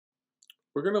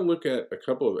We're going to look at a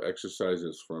couple of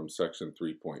exercises from section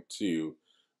 3.2,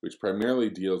 which primarily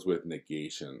deals with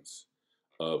negations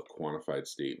of quantified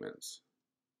statements.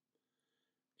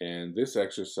 And this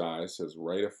exercise says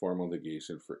write a formal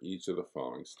negation for each of the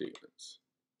following statements.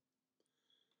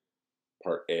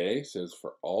 Part A says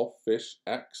for all fish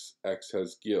X, X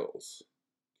has gills.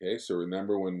 Okay, so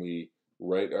remember when we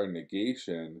write our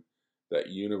negation, that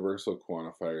universal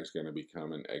quantifier is going to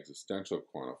become an existential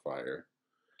quantifier.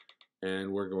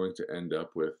 And we're going to end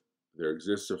up with there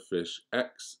exists a fish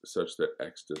X such that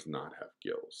X does not have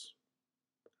gills.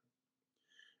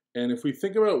 And if we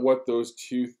think about what those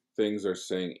two things are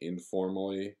saying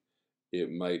informally,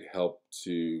 it might help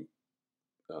to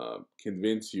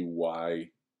convince you why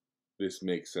this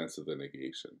makes sense of the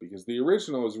negation. Because the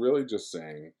original is really just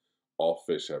saying all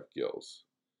fish have gills.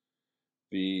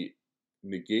 The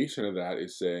negation of that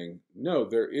is saying, no,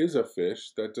 there is a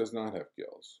fish that does not have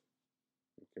gills.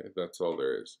 Okay, that's all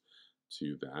there is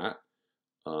to that.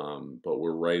 But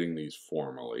we're writing these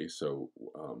formally, so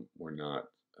we're not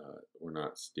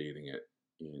stating it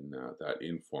in that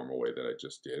informal way that I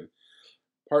just did.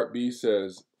 Part B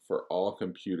says for all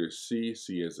computers C,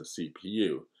 C is a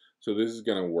CPU. So this is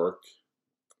going to work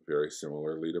very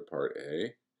similarly to part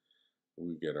A.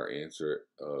 We get our answer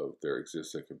of there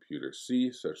exists a computer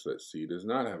C such that C does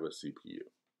not have a CPU.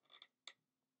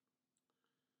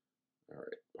 All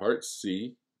right, part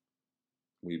C,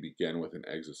 we begin with an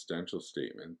existential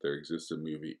statement. There exists a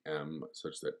movie M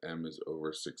such that M is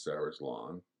over 6 hours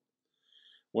long.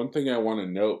 One thing I want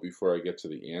to note before I get to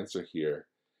the answer here,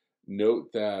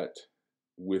 note that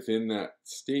within that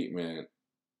statement,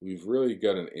 we've really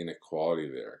got an inequality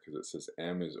there because it says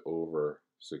M is over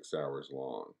 6 hours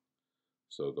long.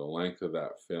 So the length of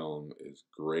that film is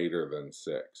greater than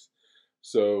 6.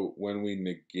 So when we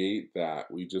negate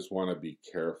that, we just want to be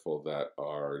careful that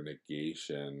our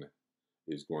negation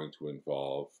is going to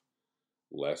involve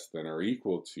less than or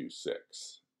equal to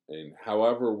 6. And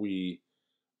however we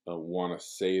want to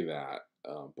say that,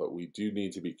 but we do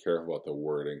need to be careful about the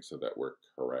wording so that we're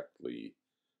correctly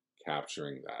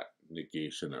capturing that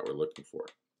negation that we're looking for.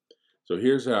 So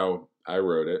here's how I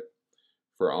wrote it.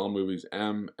 For all movies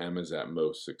M, M is at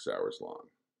most 6 hours long.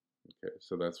 Okay,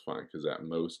 so that's fine because at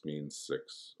most means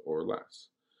 6 or less.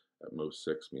 At most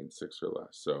 6 means 6 or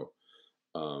less. So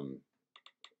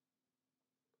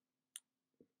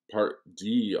part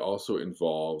D also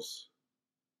involves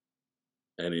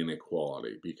an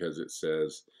inequality because it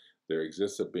says there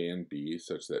exists a band B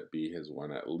such that B has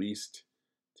won at least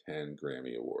 10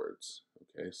 Grammy Awards.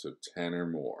 Okay, so 10 or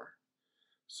more.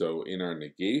 So in our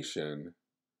negation,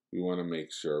 we want to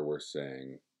make sure we're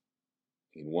saying,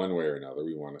 in one way or another,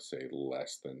 we want to say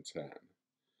less than 10. Okay.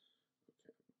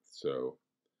 So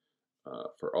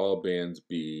for all bands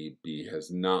B, B has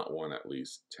not won at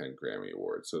least 10 Grammy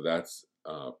Awards. So that's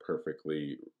a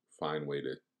perfectly fine way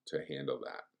to handle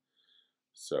that.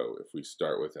 So if we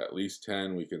start with at least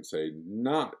 10, we can say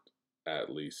not at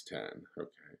least 10,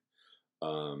 okay?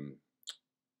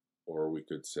 Or we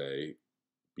could say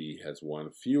B has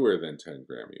won fewer than 10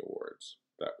 Grammy Awards.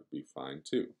 That would be fine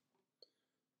too.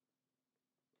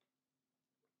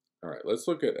 All right, let's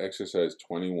look at exercise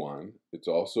 21. It's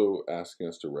also asking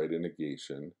us to write a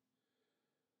negation.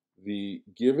 The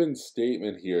given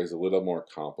statement here is a little more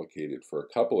complicated for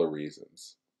a couple of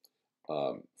reasons.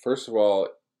 First of all,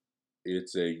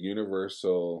 it's a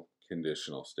universal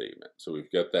conditional statement. So we've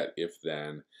got that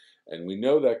if-then, and we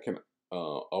know that can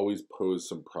always pose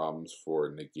some problems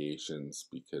for negations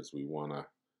because we want to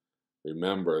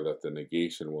remember that the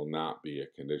negation will not be a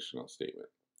conditional statement.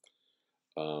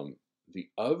 The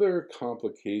other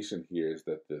complication here is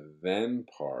that the then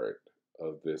part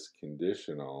of this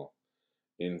conditional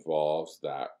involves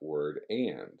that word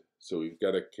and. So we've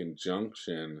got a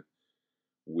conjunction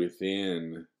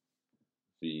within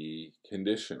the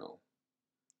conditional.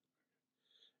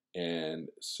 And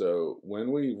so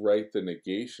when we write the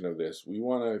negation of this, we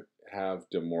want to have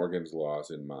De Morgan's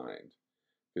laws in mind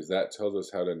because that tells us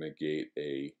how to negate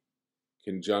a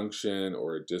conjunction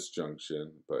or a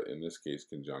disjunction, but in this case,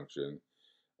 conjunction.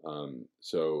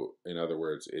 So in other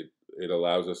words, it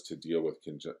allows us to deal with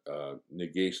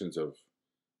negations of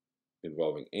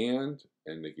involving and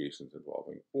negations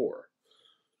involving or.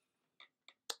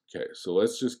 Okay, so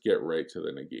let's just get right to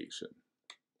the negation.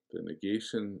 The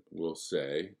negation will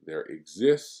say there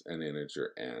exists an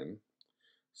integer n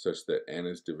such that n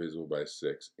is divisible by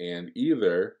 6 and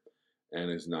either n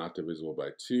is not divisible by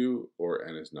 2 or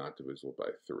n is not divisible by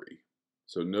 3.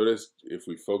 So notice if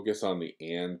we focus on the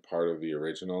and part of the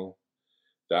original,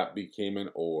 that became an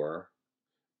or,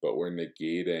 but we're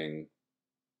negating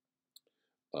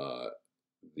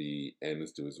the n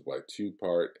is divisible by 2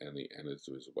 part and the n is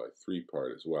divisible by 3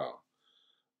 part as well.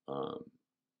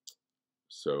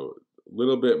 So a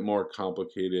little bit more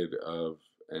complicated of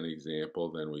an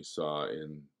example than we saw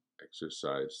in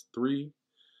exercise 3.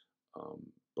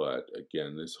 But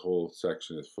again, this whole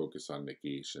section is focused on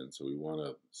negation, so we want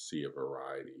to see a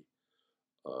variety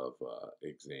of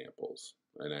examples.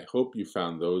 And I hope you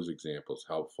found those examples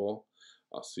helpful.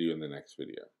 I'll see you in the next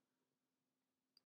video.